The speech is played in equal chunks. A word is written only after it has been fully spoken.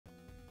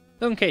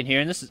Logen Kain here,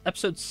 and this is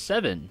episode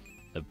 7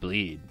 of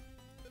Bleed.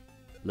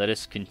 Let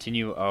us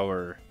continue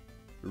our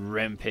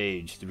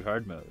rampage through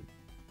hard mode.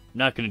 I'm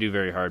not going to do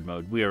very hard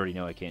mode. We already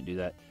know I can't do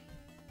that.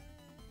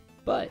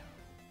 But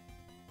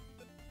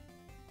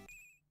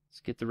let's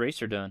get the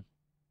racer done.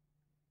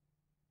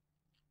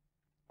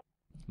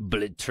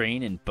 Bullet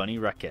Train and Bunny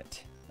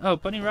Rocket. Oh,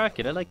 Bunny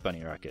Rocket. I like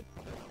Bunny Rocket.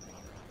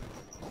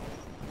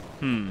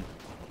 I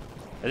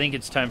think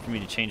it's time for me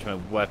to change my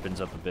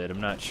weapons up a bit.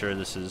 I'm not sure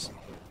this is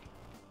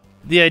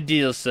the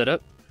ideal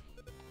setup.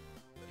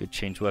 Could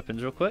change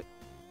weapons real quick.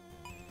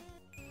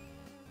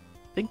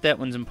 I think that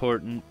one's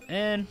important.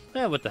 And,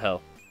 what the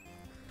hell.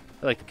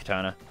 I like the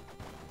katana.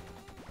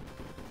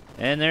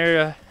 And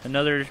there,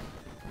 another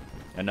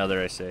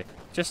I say.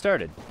 Just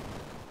started.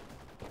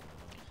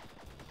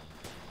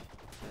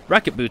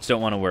 Rocket boots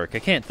don't want to work. I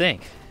can't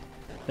think.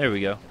 There we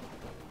go.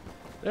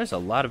 There's a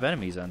lot of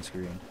enemies on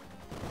screen.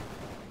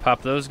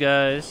 Pop those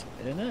guys,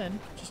 and then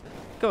just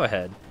go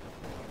ahead.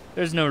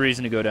 There's no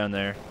reason to go down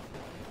there.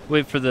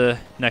 Wait for the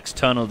next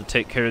tunnel to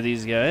take care of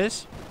these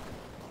guys.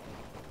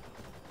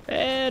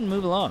 And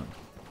move along.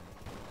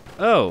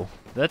 Oh,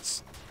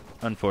 that's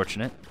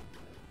unfortunate.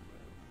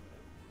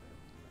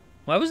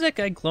 Why was that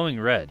guy glowing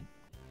red?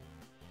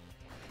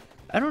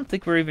 I don't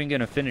think we're even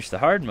going to finish the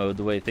hard mode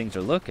the way things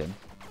are looking.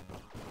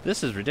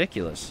 This is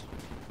ridiculous.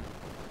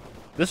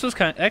 This was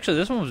actually,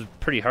 this one was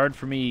pretty hard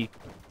for me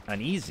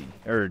on easy.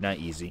 Or, not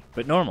easy,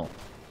 but normal.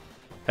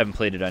 Haven't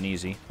played it on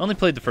easy. Only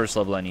played the first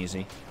level on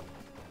easy.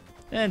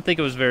 I didn't think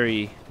it was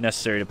very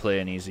necessary to play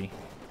on easy.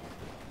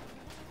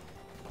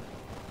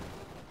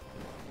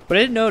 But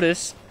I did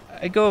notice,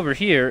 I go over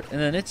here, and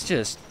then it's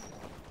just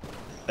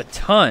a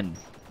ton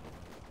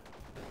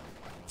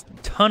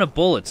of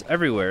bullets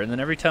everywhere, and then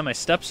every time I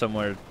step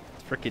somewhere,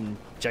 freaking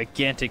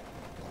gigantic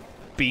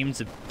beams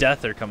of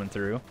death are coming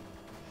through.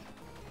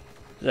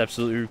 It's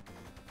absolutely...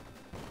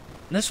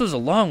 And this was a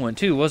long one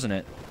too, wasn't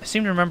it? I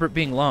seem to remember it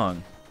being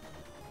long.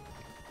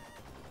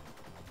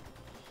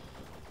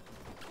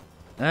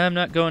 I'm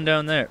not going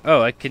down there.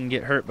 Oh, I can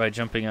get hurt by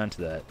jumping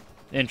onto that.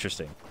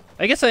 Interesting.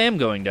 I guess I am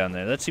going down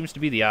there. That seems to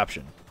be the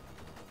option.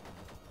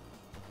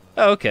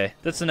 Oh, okay.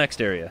 That's the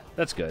next area.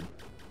 That's good.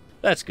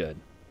 That's good.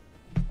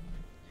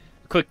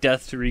 A quick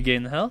death to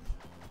regain the health.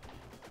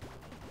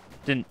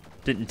 Didn't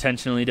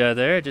intentionally die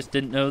there. I just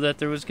didn't know that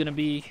there was going to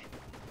be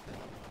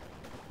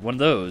one of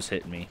those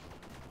hitting me.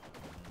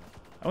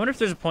 I wonder if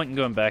there's a point in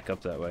going back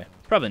up that way.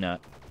 Probably not.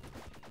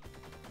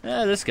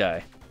 This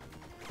guy.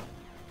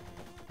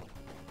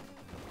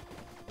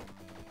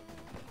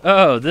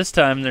 Oh, this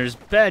time there's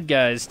bad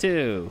guys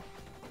too.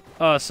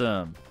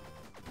 Awesome.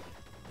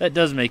 That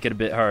does make it a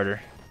bit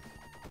harder.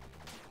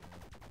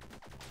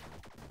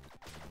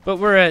 But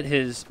we're at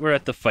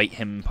the fight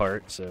him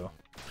part, so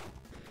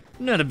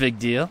not a big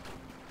deal.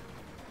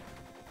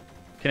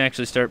 Can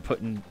actually start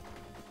putting...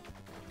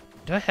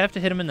 Do I have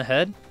to hit him in the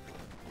head?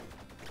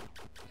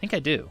 I think I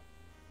do.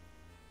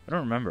 I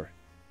don't remember.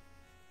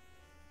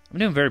 I'm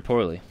doing very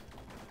poorly.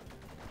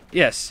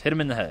 Yes, hit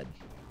him in the head.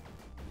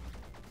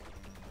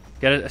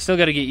 I still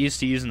gotta get used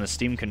to using the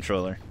Steam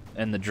controller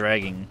and the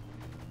dragging.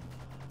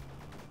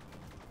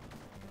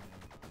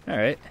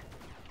 Alright.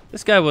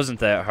 This guy wasn't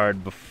that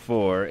hard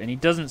before, and he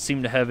doesn't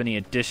seem to have any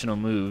additional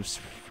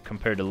moves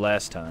compared to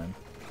last time.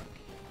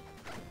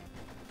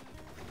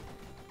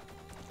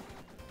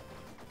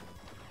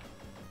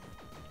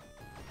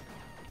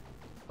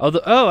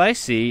 Although, oh, I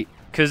see.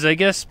 Because I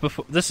guess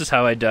before, this is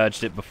how I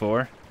dodged it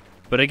before.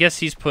 But I guess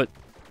he's put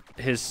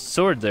his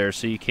sword there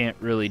so you can't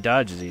really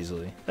dodge as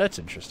easily. That's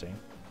interesting.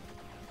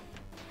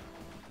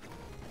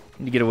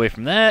 Need to get away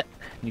from that.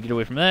 Need to get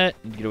away from that.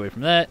 Need to get away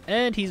from that.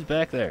 And he's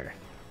back there.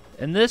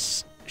 And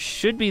this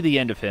should be the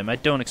end of him. I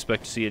don't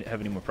expect to see it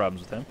have any more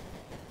problems with him.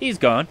 He's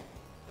gone.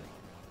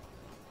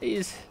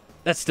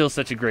 That's still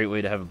such a great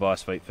way to have a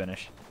boss fight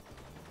finish.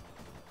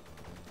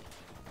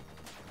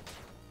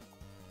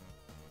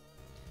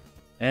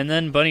 And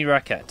then Bunny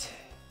Rocket.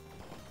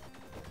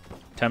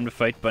 Time to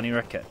fight Bunny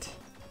Rocket.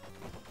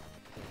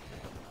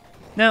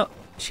 Now,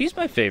 she's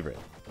my favorite.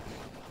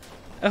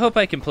 I hope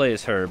I can play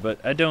as her, but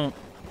I don't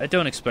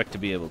expect to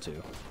be able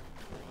to.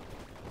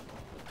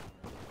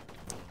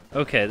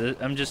 Okay,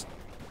 I'm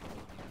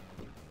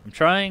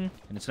trying,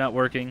 and it's not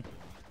working.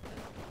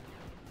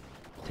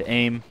 To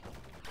aim.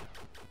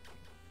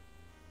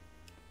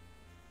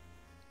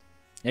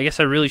 I guess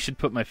I really should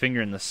put my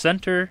finger in the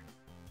center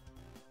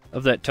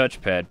of that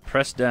touchpad,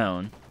 press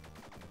down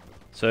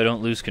so I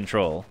don't lose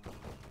control,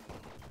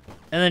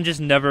 and then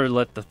just never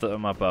let the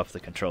thumb up off the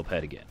control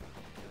pad again.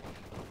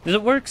 Because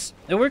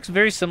it works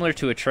very similar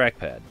to a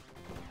trackpad.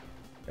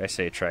 I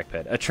say a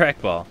trackpad. A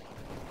trackball.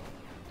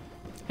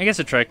 I guess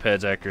a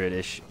trackpad's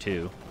accurate-ish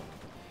too.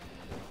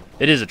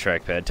 It is a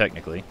trackpad,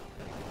 technically.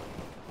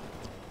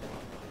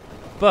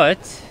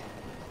 But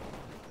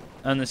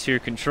on this here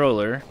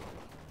controller,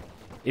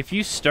 if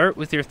you start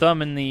with your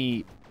thumb in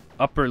the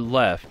upper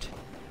left,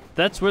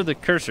 that's where the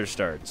cursor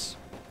starts.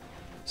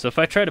 So if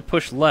I try to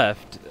push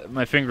left,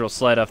 my finger will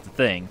slide off the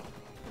thing.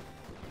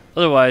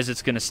 Otherwise,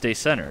 it's going to stay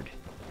centered.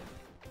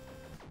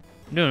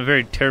 I'm doing a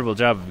very terrible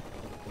job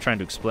of trying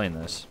to explain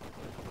this.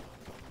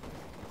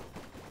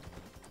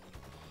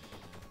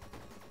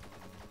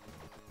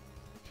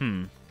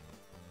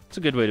 It's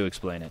a good way to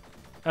explain it.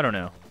 I don't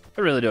know.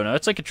 I really don't know.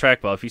 It's like a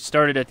trackball. If you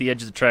started at the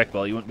edge of the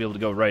trackball, you wouldn't be able to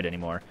go right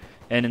anymore.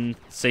 And in the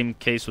same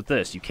case with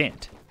this, you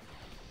can't.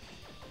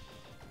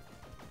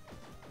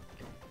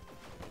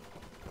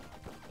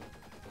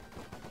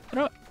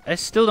 I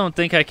still don't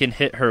think I can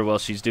hit her while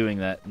she's doing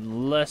that,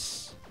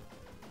 unless...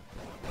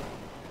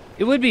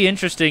 It would be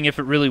interesting if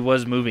it really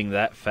was moving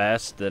that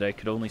fast that I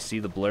could only see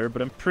the blur,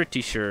 but I'm pretty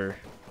sure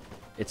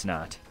it's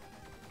not.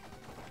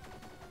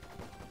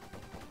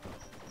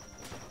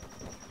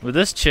 With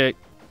this chick,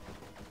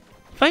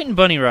 fighting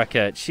Bunny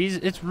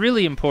Rockette, it's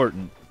really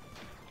important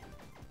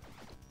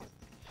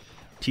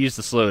to use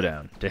the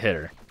slowdown to hit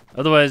her.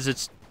 Otherwise,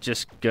 it's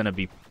just gonna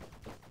be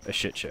a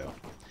shit show.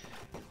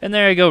 And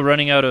there I go,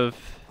 running out of...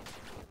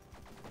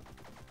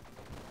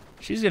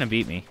 She's gonna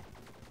beat me.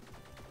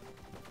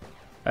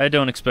 I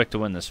don't expect to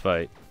win this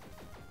fight.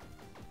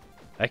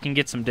 I can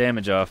get some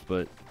damage off,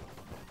 but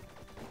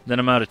then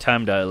I'm out of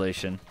time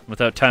dilation.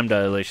 Without time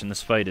dilation,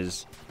 this fight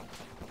is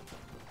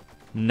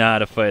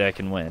not a fight I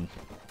can win.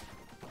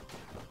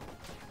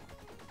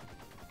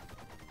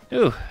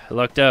 Ooh, I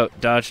lucked out,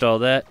 dodged all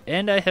that,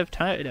 and I have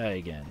tie-dye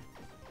again.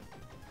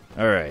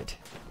 Alright.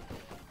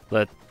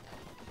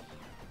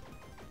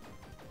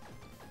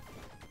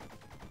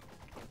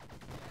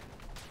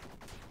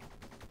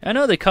 I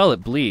know they call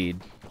it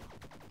bleed.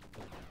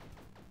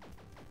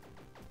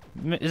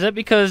 Is that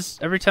because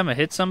every time I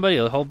hit somebody,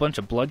 a whole bunch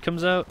of blood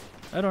comes out?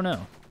 I don't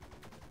know.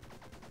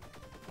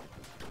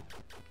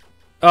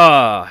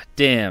 Ah,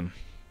 damn.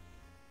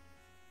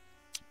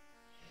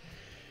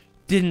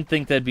 Didn't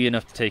think that'd be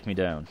enough to take me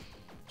down.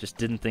 Just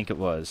didn't think it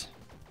was.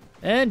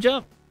 And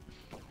jump!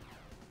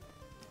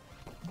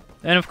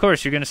 And of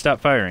course, you're gonna stop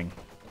firing,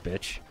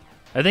 bitch.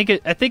 I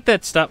think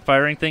that stop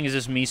firing thing is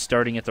just me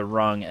starting at the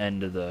wrong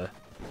end of the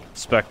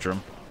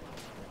spectrum.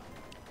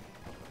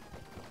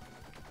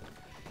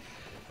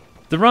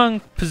 The wrong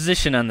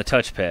position on the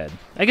touchpad.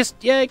 I guess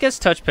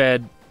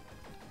touchpad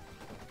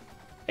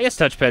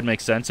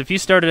makes sense. If you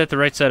started at the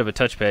right side of a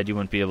touchpad, you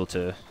wouldn't be able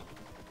to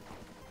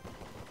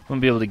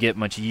get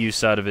much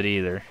use out of it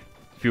either.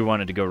 If you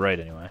wanted to go right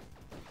anyway.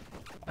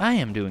 I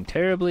am doing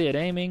terribly at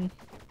aiming.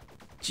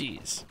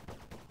 Jeez.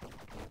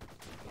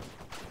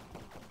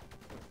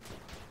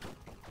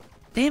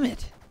 Damn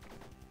it.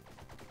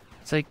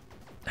 It's like,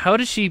 how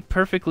does she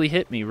perfectly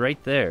hit me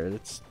right there?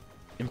 That's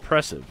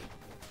impressive.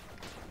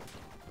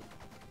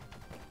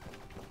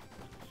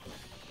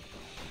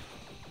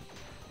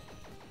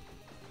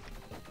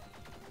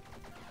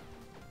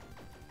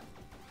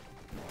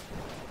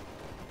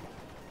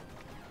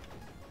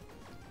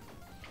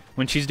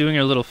 When she's doing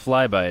her little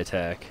flyby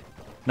attack.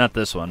 Not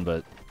this one,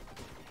 but...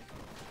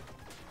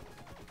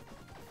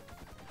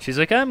 She's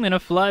like, I'm gonna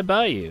fly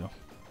by you.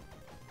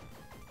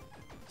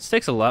 This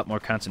takes a lot more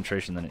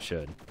concentration than it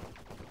should.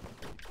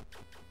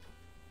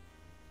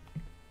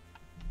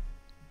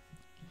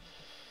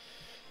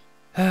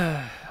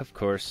 Of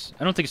course.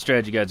 I don't think a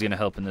strategy guide's gonna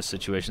help in this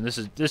situation.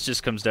 This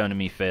just comes down to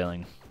me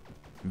failing.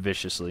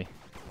 Viciously.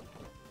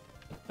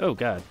 Oh,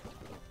 God.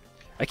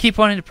 I keep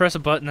wanting to press a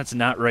button that's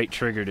not right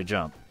trigger to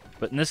jump.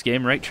 But in this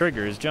game, right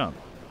trigger is jump.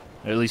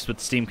 At least with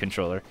the Steam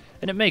controller.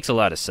 And it makes a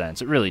lot of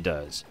sense. It really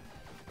does.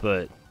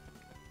 But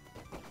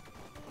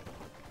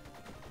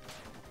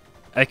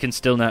I can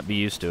still not be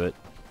used to it.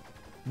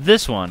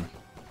 This one,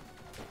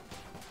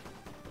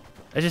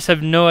 I just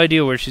have no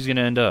idea where she's going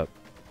to end up.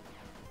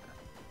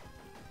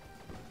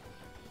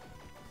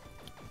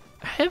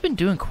 I have been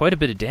doing quite a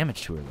bit of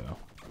damage to her, though.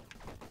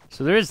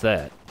 So there is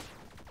that.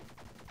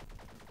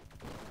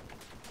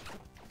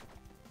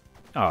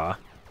 Aw.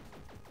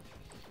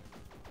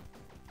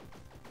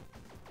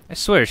 I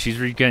swear, she's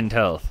regained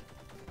health.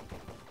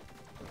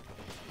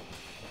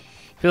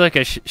 I feel like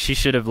she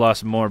should have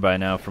lost more by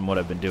now from what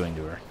I've been doing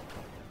to her.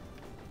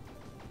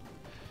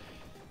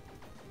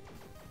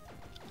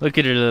 Look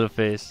at her little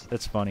face.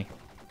 That's funny.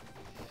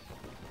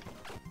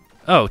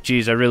 Oh,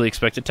 geez, I really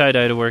expected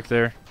tie-dye to work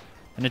there.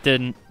 And it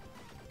didn't.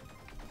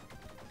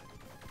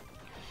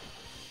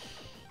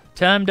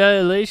 Time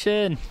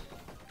dilation!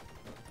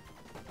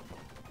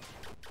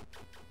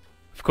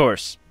 Of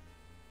course.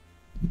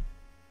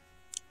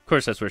 Of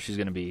course that's where she's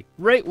going to be.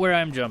 Right where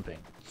I'm jumping.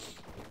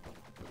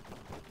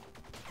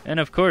 And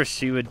of course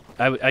she would...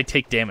 I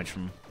take damage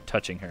from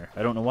touching her.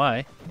 I don't know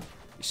why.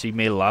 Is she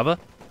made of lava?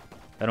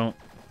 I don't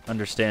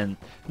understand.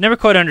 Never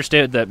quite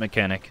understood that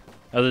mechanic.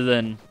 Other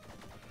than...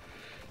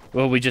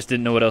 Well, we just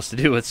didn't know what else to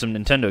do with some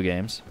Nintendo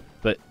games.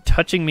 But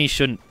touching me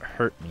shouldn't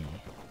hurt me.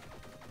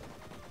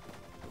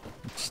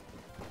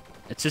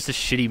 It's just a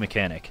shitty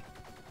mechanic.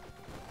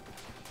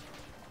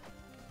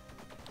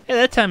 Hey,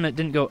 that time it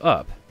didn't go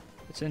up.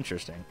 It's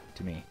interesting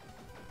to me.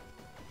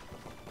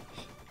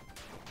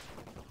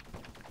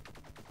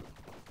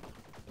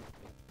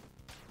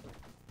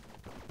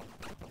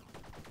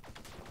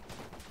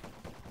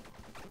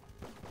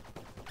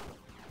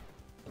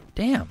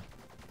 Damn.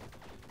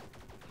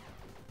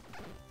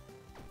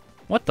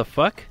 What the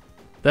fuck?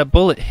 That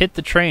bullet hit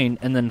the train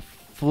and then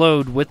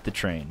flowed with the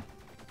train.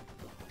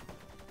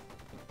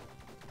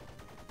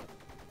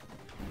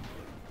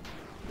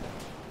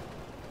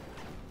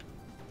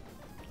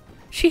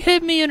 She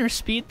hit me in her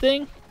speed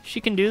thing?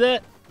 She can do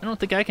that? I don't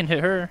think I can hit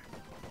her.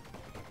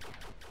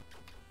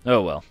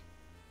 Oh well.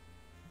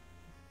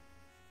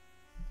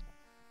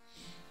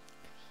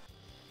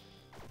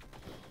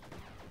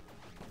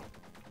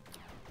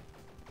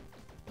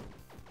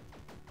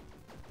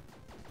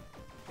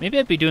 Maybe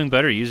I'd be doing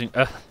better using...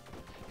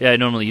 yeah, I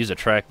normally use a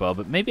trackball,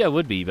 but maybe I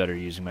would be better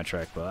using my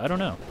trackball. I don't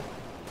know.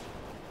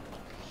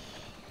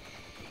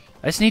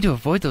 I just need to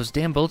avoid those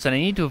damn bullets, and I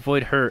need to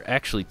avoid her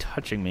actually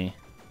touching me.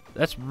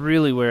 That's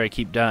really where I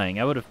keep dying.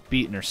 I would have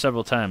beaten her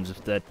several times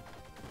if that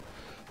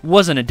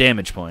wasn't a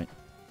damage point.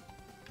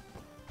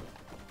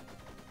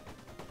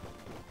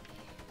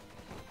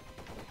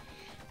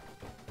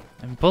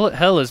 And bullet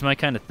hell is my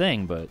kind of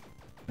thing, but...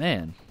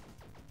 man...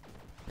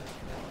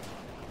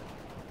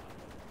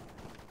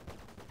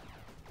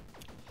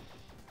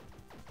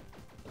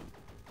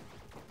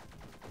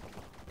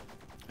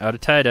 out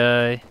of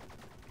tie-dye.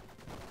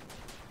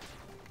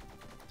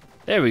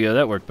 There we go,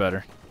 that worked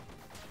better.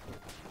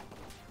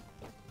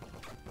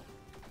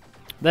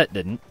 That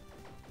didn't.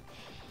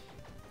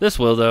 This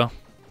will, though.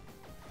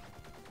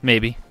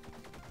 Maybe.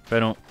 If I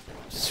don't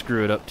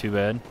screw it up too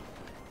bad.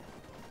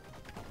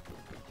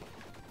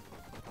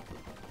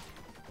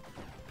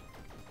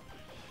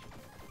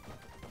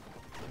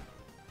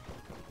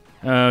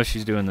 Oh,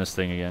 she's doing this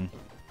thing again.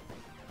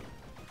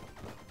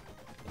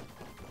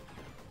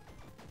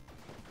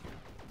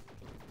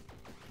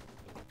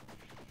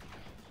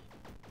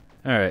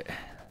 Alright.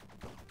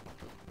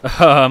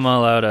 Oh, I'm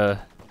all out of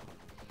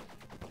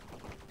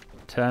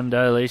time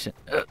dilation.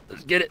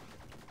 Let's get it.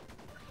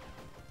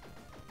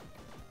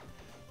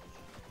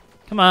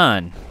 Come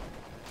on.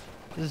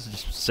 This is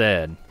just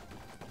sad.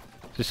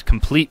 Just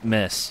complete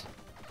miss.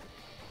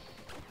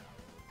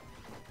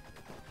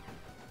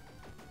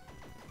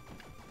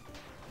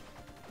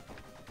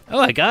 Oh,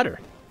 I got her.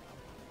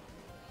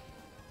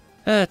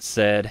 That's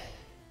sad.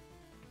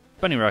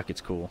 Bunny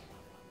Rocket's cool.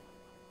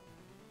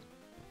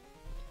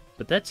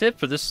 But that's it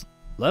for this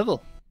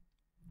level.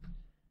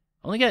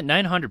 Only got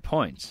 900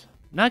 points.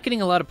 Not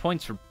getting a lot of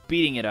points for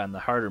beating it on the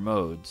harder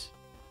modes.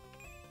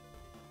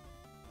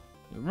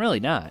 I'm really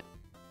not.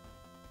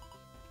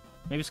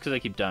 Maybe it's because I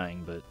keep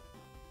dying, but...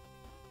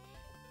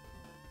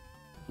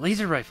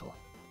 laser rifle.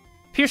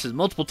 Pierces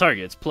multiple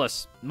targets,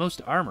 plus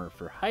most armor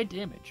for high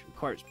damage.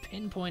 Requires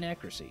pinpoint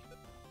accuracy.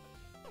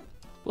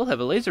 We'll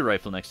have a laser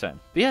rifle next time.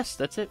 But yes,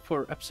 that's it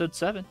for episode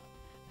 7.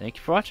 Thank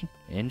you for watching.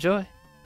 Enjoy.